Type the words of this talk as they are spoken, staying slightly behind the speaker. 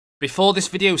Before this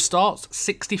video starts,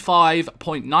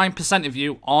 65.9% of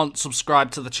you aren't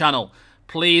subscribed to the channel.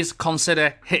 Please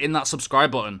consider hitting that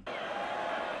subscribe button.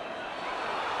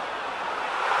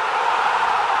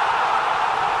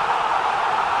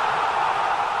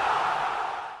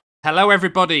 Hello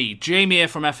everybody, Jamie here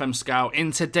from FMSCOUT.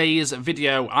 In today's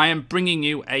video, I am bringing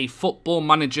you a Football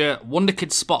Manager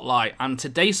Wonderkid spotlight, and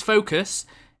today's focus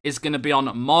is going to be on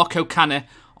Kana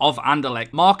of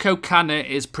Anderlecht. Kana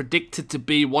is predicted to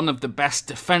be one of the best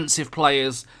defensive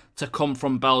players to come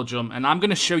from Belgium, and I'm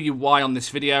going to show you why on this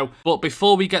video. But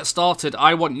before we get started,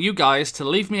 I want you guys to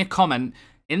leave me a comment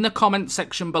in the comment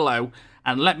section below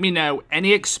and let me know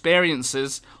any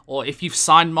experiences, or if you've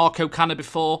signed Kana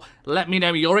before, let me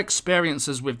know your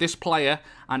experiences with this player,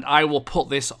 and I will put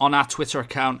this on our Twitter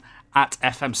account at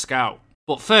FMSCOUT.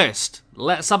 But first,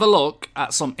 let's have a look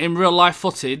at some in real life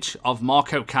footage of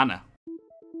Kana.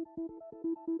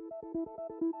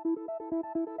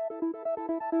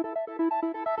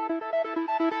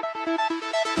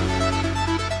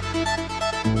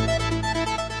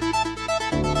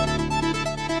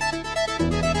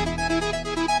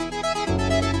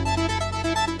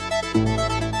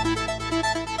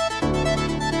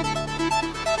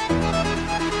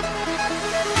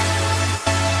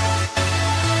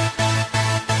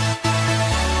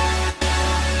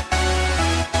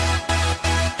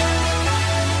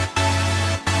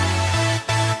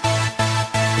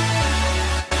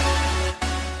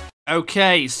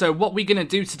 Okay, so what we're going to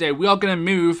do today, we are going to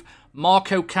move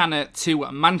Kana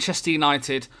to Manchester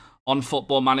United on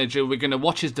Football Manager. We're going to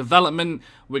watch his development.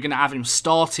 We're going to have him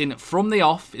starting from the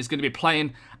off. He's going to be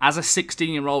playing as a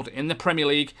 16-year-old in the Premier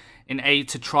League in A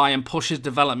to try and push his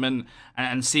development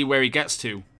and see where he gets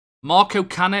to.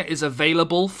 Kana is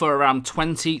available for around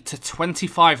 20 to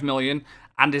 25 million,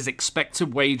 and his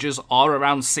expected wages are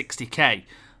around 60k.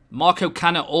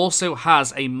 Kana also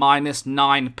has a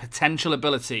 -9 potential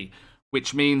ability,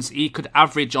 which means he could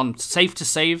average on save to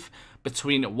save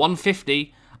between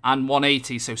 150 and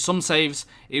 180. So some saves,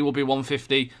 it will be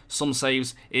 150. Some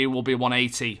saves, it will be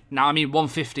 180. Now, I mean,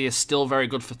 150 is still very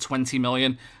good for 20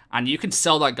 million, and you can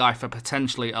sell that guy for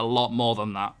potentially a lot more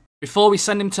than that. Before we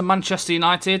send him to Manchester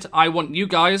United, I want you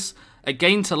guys,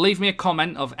 again, to leave me a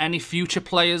comment of any future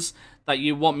players that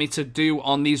you want me to do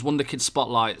on these Wonderkid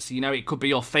spotlights. You know, it could be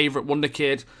your favourite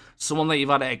Wonderkid, someone that you've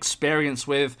had an experience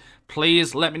with.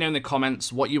 Please let me know in the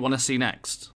comments what you want to see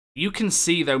next. You can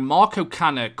see, though,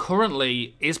 Kana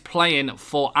currently is playing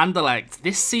for Anderlecht.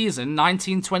 This season,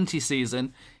 1920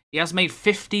 season, he has made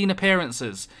 15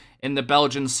 appearances in the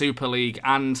Belgian Super League,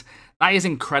 and that is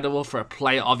incredible for a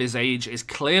player of his age. He's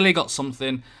clearly got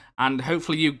something, and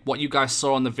hopefully what you guys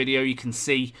saw on the video, you can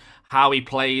see how he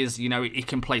plays. You know, he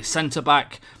can play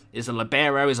centre-back, is a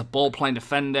libero, is a ball-playing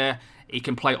defender. He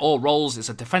can play all roles. It's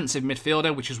a defensive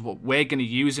midfielder, which is what we're going to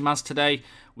use him as today.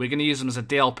 We're going to use him as a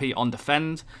DLP on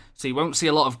defend. So you won't see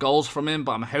a lot of goals from him,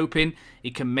 but I'm hoping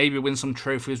he can maybe win some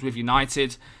trophies with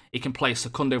United. He can play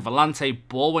Secundo Volante,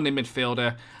 ball-winning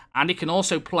midfielder, and he can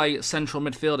also play central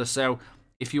midfielder. So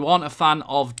if you aren't a fan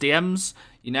of DMs,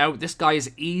 you know, this guy is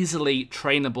easily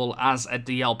trainable as a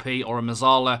DLP or a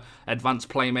Mazzala, advanced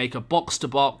playmaker, box to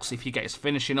box, if you get his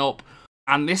finishing up.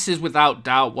 And this is without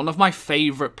doubt one of my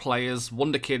favourite players,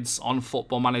 Wonderkids, on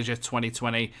Football Manager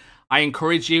 2020. I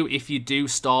encourage you, if you do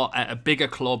start at a bigger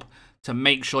club, to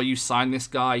make sure you sign this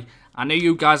guy. I know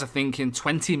you guys are thinking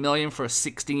 20 million for a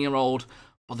 16-year-old,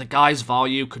 but the guy's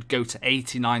value could go to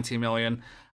 80, 90 million.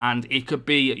 And it could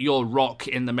be your rock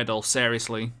in the middle,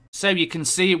 seriously. So you can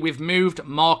see we've moved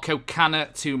Kana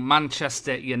to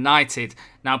Manchester United.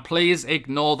 Now please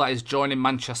ignore that he's joining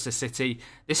Manchester City.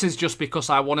 This is just because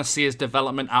I want to see his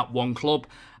development at one club.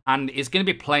 And he's going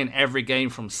to be playing every game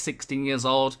from 16 years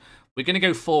old. We're going to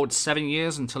go forward 7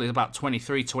 years until he's about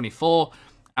 23, 24.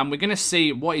 And we're going to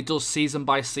see what he does season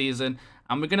by season.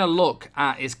 And we're going to look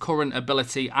at his current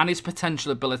ability and his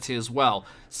potential ability as well,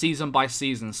 season by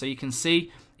season. So you can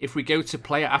see, if we go to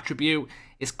player attribute,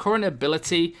 his current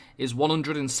ability is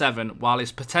 107, while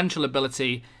his potential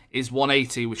ability is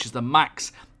 180, which is the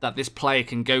max that this player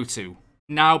can go to.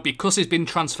 Now, because he's been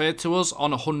transferred to us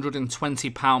on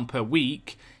 £120 per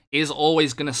week, he is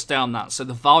always going to stay on that. So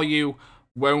the value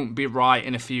won't be right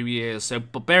in a few years. So,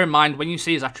 but bear in mind, when you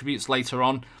see his attributes later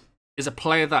on, is a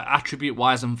player that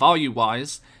attribute-wise and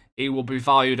value-wise, he will be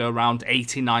valued around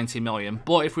 80, 90 million.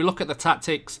 But if we look at the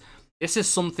tactics, this is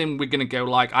something we're going to go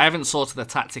like. I haven't sorted the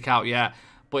tactic out yet,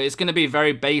 but it's going to be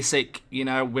very basic. You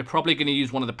know, we're probably going to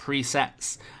use one of the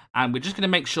presets, and we're just going to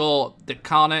make sure that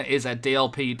Kana is a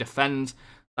DLP defend.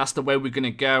 That's the way we're going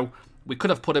to go. We could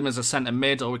have put him as a centre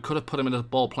mid, or we could have put him as a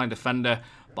ball-playing defender,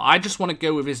 but I just want to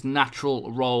go with his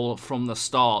natural role from the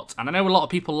start. And I know a lot of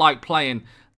people like playing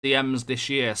DMs this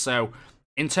year, so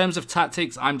in terms of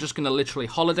tactics, I'm just going to literally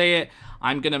holiday it.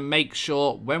 I'm going to make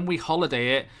sure when we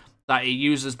holiday it that it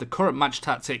uses the current match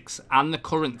tactics and the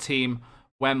current team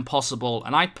when possible.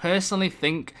 And I personally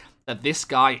think that this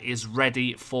guy is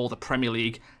ready for the Premier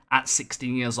League at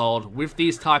 16 years old. With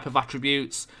these type of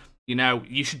attributes, you know,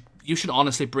 you should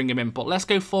honestly bring him in. But let's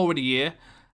go forward a year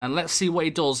and let's see what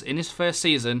he does in his first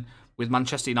season with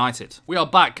Manchester United. We are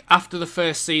back after the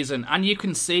first season, and you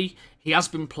can see he has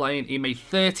been playing. He made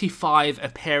 35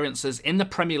 appearances in the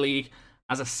Premier League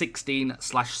as a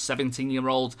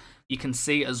 16/17-year-old. You can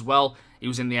see as well, he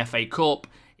was in the FA Cup.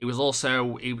 He was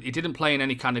also, he didn't play in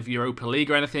any kind of Europa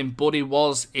League or anything, but he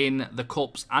was in the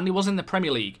Cups and he was in the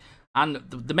Premier League. And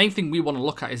the main thing we want to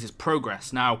look at is his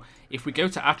progress. Now, if we go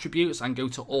to attributes and go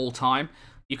to all time,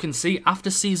 you can see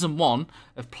after season 1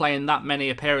 of playing that many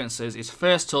appearances, his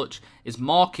first touch, his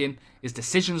marking, his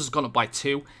decisions has gone up by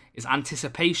 2, his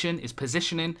anticipation, his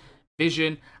positioning,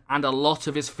 vision, and a lot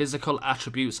of his physical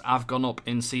attributes have gone up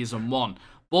in season 1.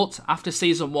 But after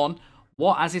season 1,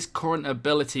 what has his current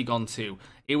ability gone to?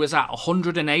 He was at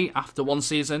 108 after one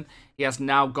season. He has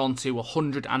now gone to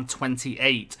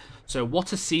 128. So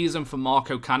what a season for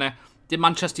Marco Kana. Did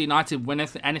Manchester United win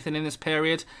anything in this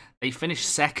period? They finished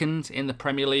second in the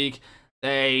Premier League.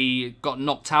 They got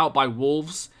knocked out by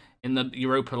Wolves in the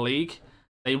Europa League.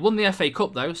 They won the FA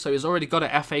Cup though, so he's already got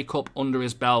an FA Cup under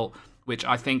his belt, which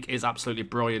I think is absolutely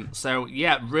brilliant. So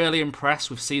yeah, really impressed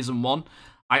with season 1.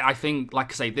 I think,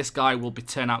 like I say, this guy will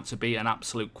turn out to be an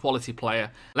absolute quality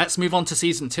player. Let's move on to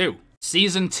season 2.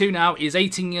 Season 2 now, he's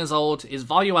 18 years old. His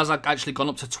value has actually gone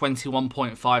up to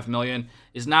 21.5 million.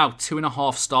 Is now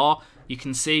 2.5 star. You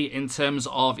can see in terms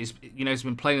of his, he's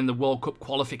been playing in the World Cup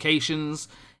qualifications.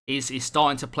 He's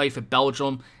starting to play for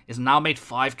Belgium. He's now made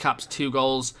 5 caps, 2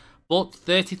 goals, but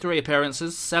 33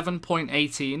 appearances,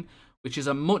 7.18, which is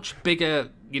a much bigger,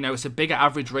 it's a bigger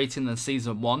average rating than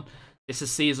season 1. This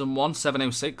is season 1,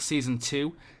 706. Season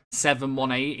 2,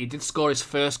 718. He did score his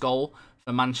first goal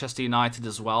for Manchester United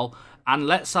as well. And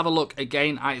let's have a look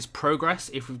again at his progress,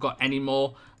 if we've got any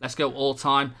more. Let's go all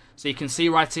time. So you can see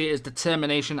right here, his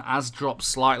determination has dropped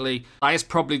slightly. That is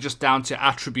probably just down to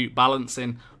attribute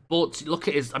balancing. But look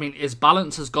at his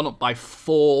balance has gone up by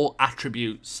 4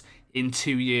 attributes in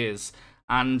 2 years.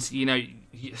 And,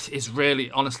 it's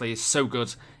really, honestly, it's so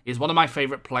good. He's one of my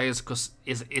favourite players because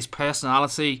his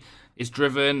personality is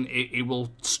driven. He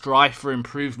will strive for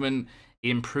improvement. He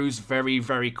improves very,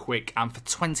 very quick. And for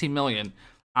 20 million,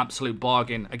 absolute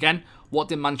bargain. Again, what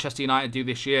did Manchester United do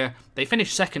this year? They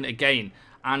finished second again.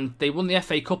 And they won the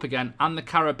FA Cup again and the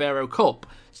Carabao Cup.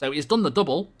 So he's done the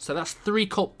double. So that's 3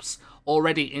 cups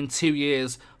already in 2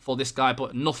 years for this guy.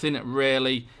 But nothing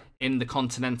really in the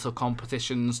continental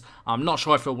competitions. I'm not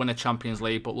sure if he'll win a Champions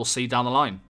League, but we'll see down the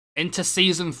line. Into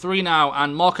season 3 now,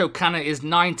 and Marco Kana is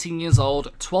 19 years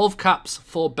old, 12 caps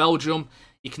for Belgium.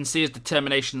 You can see his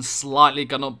determination slightly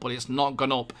gone up, but it's not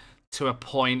gone up to a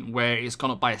point where it's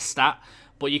gone up by a stat.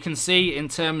 But you can see in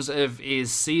terms of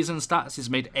his season stats, he's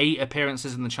made 8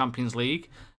 appearances in the Champions League.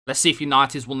 Let's see if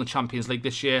United's won the Champions League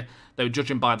this year. Though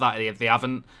judging by that, they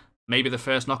haven't. Maybe the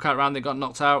first knockout round they got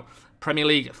knocked out. Premier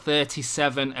League,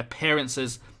 37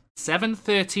 appearances,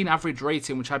 713 average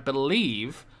rating, which I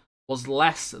believe was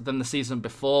less than the season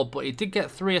before, but he did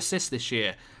get 3 assists this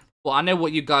year. But I know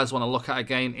what you guys want to look at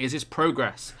again is his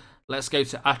progress. Let's go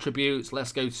to attributes,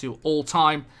 let's go to all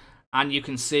time, and you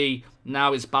can see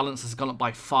now his balance has gone up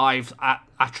by 5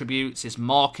 attributes, his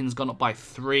marking's gone up by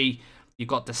 3, you've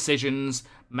got decisions,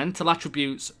 mental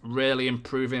attributes really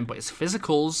improving, but his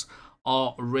physicals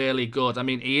are really good. I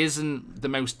mean, he isn't the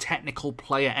most technical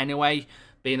player anyway,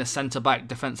 being a centre-back,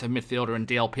 defensive midfielder and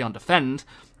DLP on defend,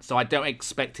 so I don't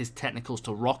expect his technicals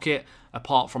to rocket,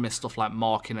 apart from his stuff like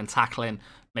marking and tackling,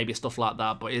 maybe stuff like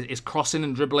that, but his crossing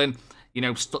and dribbling,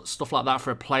 stuff like that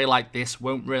for a player like this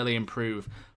won't really improve.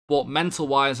 But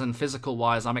mental-wise and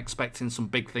physical-wise, I'm expecting some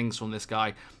big things from this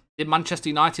guy. Did Manchester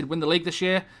United win the league this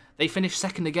year? They finished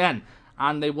second again,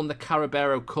 and they won the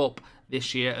Carabao Cup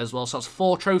this year as well. So that's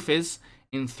 4 trophies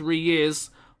in 3 years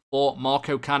for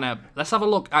Marco Kana. Let's have a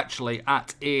look actually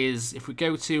at if we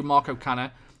go to Marco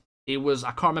Kana, I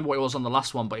can't remember what it was on the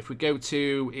last one, but if we go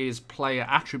to his player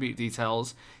attribute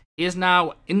details, he is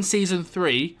now in season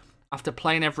 3, after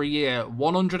playing every year,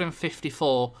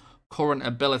 154 current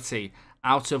ability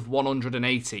out of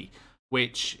 180,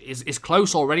 which is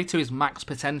close already to his max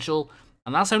potential,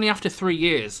 and that's only after 3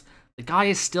 years. The guy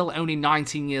is still only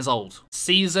 19 years old.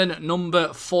 Season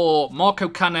number 4, Marco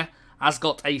Kana has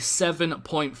got a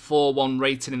 7.41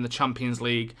 rating in the Champions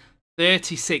League,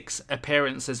 36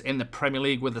 appearances in the Premier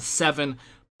League with a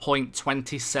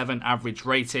 7.27 average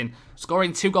rating,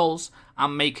 scoring 2 goals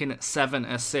and making 7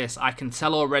 assists. I can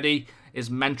tell already his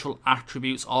mental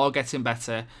attributes are getting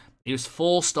better. He was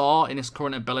 4-star in his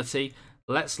current ability.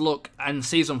 Let's look, and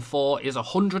season 4 is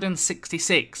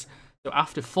 166. So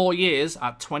after 4 years,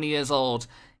 at 20 years old,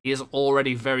 he is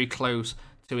already very close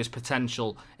to his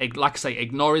potential. Like I say,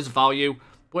 ignore his value.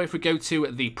 But if we go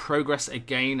to the progress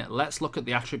again, let's look at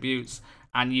the attributes.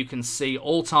 And you can see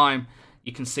all time,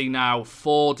 you can see now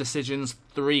 4 decisions,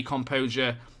 3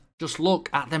 composure. Just look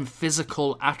at them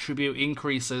physical attribute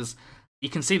increases. You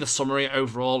can see the summary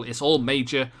overall. It's all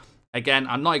major. Again,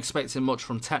 I'm not expecting much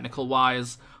from technical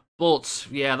wise. But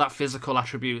yeah, that physical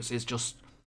attributes is just,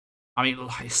 I mean,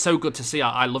 it's so good to see.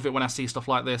 I love it when I see stuff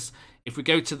like this. If we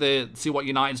go to see what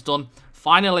United's done.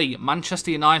 Finally,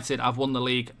 Manchester United have won the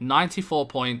league, 94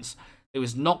 points. It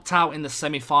was knocked out in the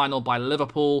semi-final by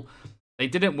Liverpool. They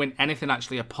didn't win anything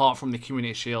actually apart from the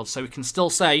Community Shield. So we can still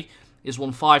say he's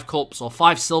won 5 cups or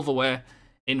 5 silverware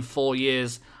in 4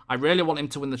 years. I really want him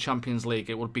to win the Champions League.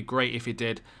 It would be great if he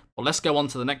did. But let's go on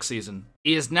to the next season.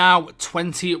 He is now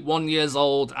 21 years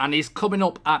old and he's coming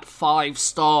up at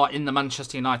 5-star in the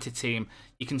Manchester United team.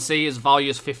 You can see his value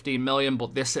is 15 million,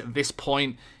 but this at this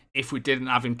point, if we didn't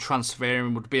have him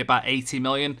transferring, would be about 80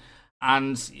 million.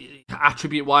 And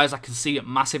attribute-wise, I can see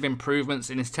massive improvements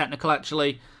in his technical,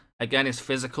 actually. Again, his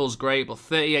physical's great, but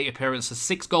 38 appearances,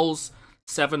 6 goals,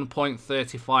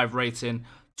 7.35 rating,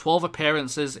 12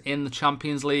 appearances in the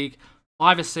Champions League,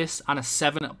 5 assists, and a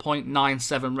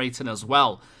 7.97 rating as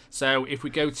well. So if we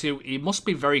go to, he must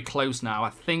be very close now, I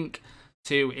think,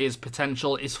 to his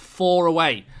potential. Is 4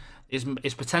 away. His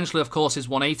potential, of course, is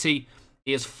 180.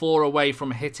 He is 4 away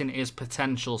from hitting his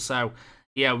potential. So,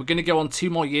 yeah, we're going to go on 2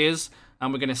 more years,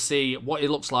 and we're going to see what it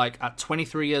looks like at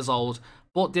 23 years old.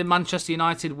 But did Manchester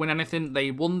United win anything?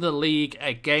 They won the league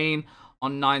again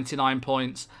on 99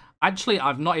 points. Actually,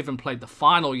 I've not even played the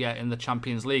final yet in the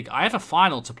Champions League. I have a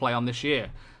final to play on this year.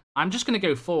 I'm just going to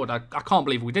go forward. I can't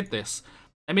believe we did this.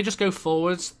 Let me just go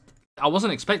forwards. I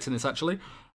wasn't expecting this, actually.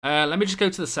 Let me just go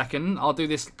to the second. I'll do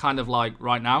this kind of like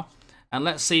right now. And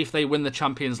let's see if they win the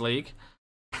Champions League.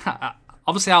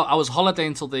 Obviously, I was holiday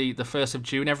until the 1st of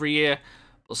June every year.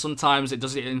 But sometimes it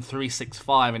does it in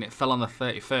 365 and it fell on the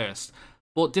 31st.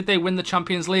 But did they win the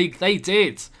Champions League? They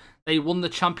did. They won the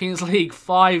Champions League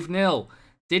 5-0.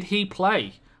 Did he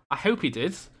play? I hope he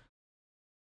did.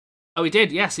 Oh, he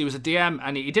did. Yes, he was a DM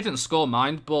and he didn't score,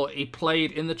 mind, but he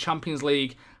played in the Champions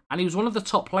League and he was one of the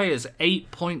top players.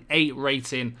 8.8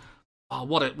 rating. Oh,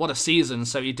 what a season.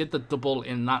 So he did the double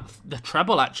in that, the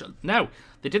treble actually. No,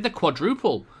 they did the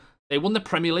quadruple. They won the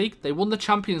Premier League, they won the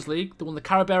Champions League, they won the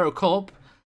Carabao Cup,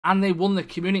 and they won the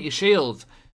Community Shield.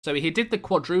 So he did the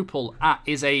quadruple at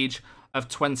his age of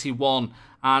 21.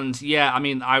 And yeah, I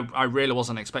mean, I really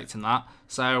wasn't expecting that.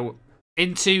 So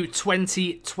into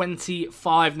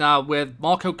 2025 now, where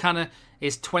Marco Kana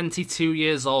is 22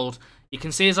 years old. You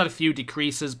can see he's had a few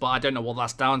decreases, but I don't know what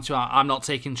that's down to. I'm not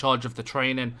taking charge of the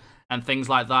training and things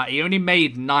like that. He only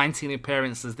made 19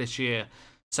 appearances this year.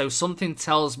 So something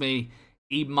tells me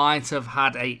he might have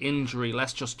had an injury.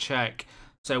 Let's just check.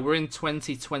 So we're in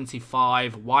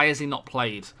 2025. Why has he not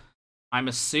played? I'm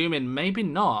assuming maybe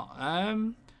not.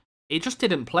 He just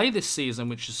didn't play this season,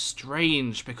 which is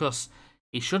strange because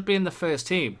he should be in the first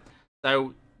team.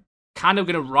 So kind of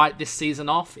going to write this season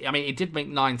off. I mean, he did make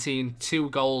 19, 2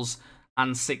 goals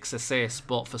and 6 assists,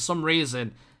 but for some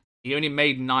reason, he only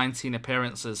made 19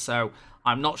 appearances. So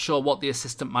I'm not sure what the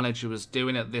assistant manager was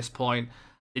doing at this point.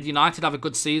 Did United have a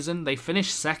good season? They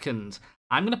finished second.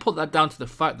 I'm going to put that down to the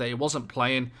fact that he wasn't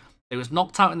playing. They was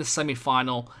knocked out in the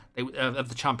semi-final of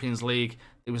the Champions League.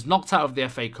 They was knocked out of the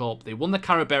FA Cup. They won the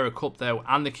Carabao Cup, though,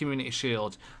 and the Community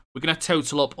Shield. We're going to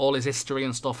total up all his history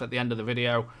and stuff at the end of the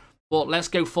video. But let's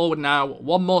go forward now.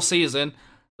 1 more season.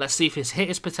 Let's see if he's hit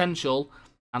his potential.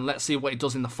 And let's see what he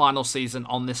does in the final season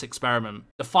on this experiment.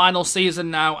 The final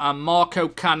season now, and Marco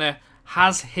Kana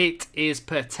has hit his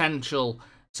potential.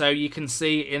 So you can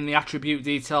see in the attribute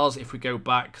details, if we go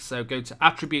back, so go to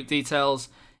attribute details,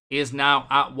 he is now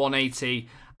at 180.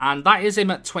 And that is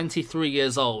him at 23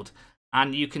 years old.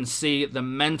 And you can see the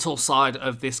mental side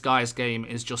of this guy's game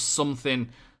is just something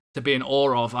to be in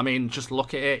awe of. I mean, just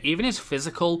look at it. Even his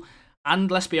physical and,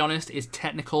 let's be honest, his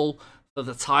technical for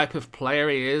the type of player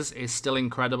he is still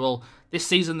incredible. This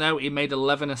season, though, he made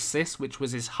 11 assists, which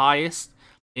was his highest.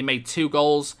 He made 2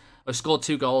 goals, or scored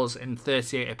 2 goals in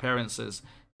 38 appearances.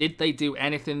 Did they do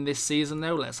anything this season,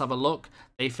 though? Let's have a look.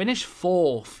 They finished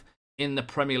 4th in the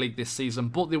Premier League this season,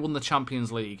 but they won the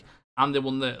Champions League. And they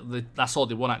won that's all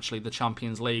they won, actually, the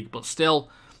Champions League. But still,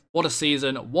 What a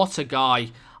season. What a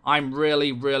guy. I'm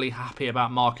really, really happy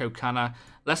about Marco Kana.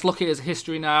 Let's look at his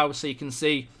history now so you can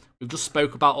see. We've just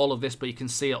spoke about all of this, but you can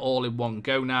see it all in one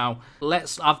go now.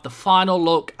 Let's have the final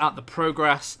look at the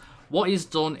progress. What he's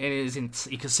done in his...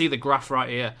 You can see the graph right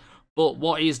here. But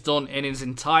what he's done in his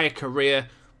entire career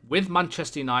with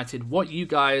Manchester United, what you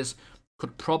guys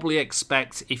could probably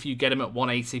expect if you get him at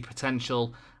 180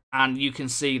 potential. And you can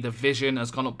see the vision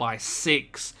has gone up by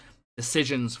 6,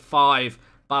 decisions 5,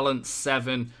 balance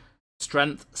 7,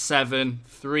 strength 7,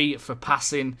 3 for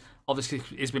passing. Obviously,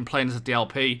 he's been playing as a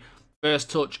DLP.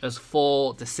 First touch as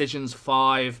 4, decisions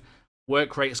 5,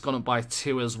 work rate has gone up by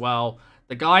 2 as well.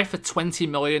 The guy for 20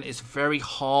 million, it's very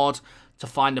hard to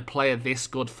find a player this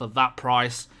good for that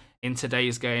price in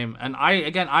today's game. And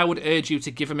I would urge you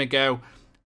to give him a go.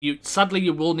 Sadly,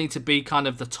 you will need to be kind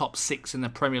of the top 6 in the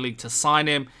Premier League to sign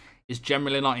him. He's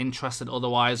generally not interested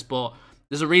otherwise, but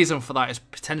there's a reason for that. He's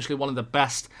potentially one of the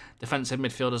best defensive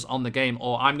midfielders on the game,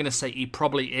 or I'm going to say he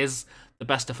probably is the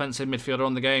best defensive midfielder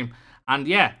on the game. And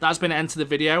yeah, that's been the end of the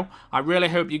video. I really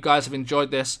hope you guys have enjoyed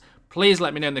this. Please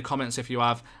let me know in the comments if you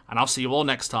have, and I'll see you all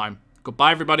next time.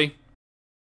 Goodbye, everybody.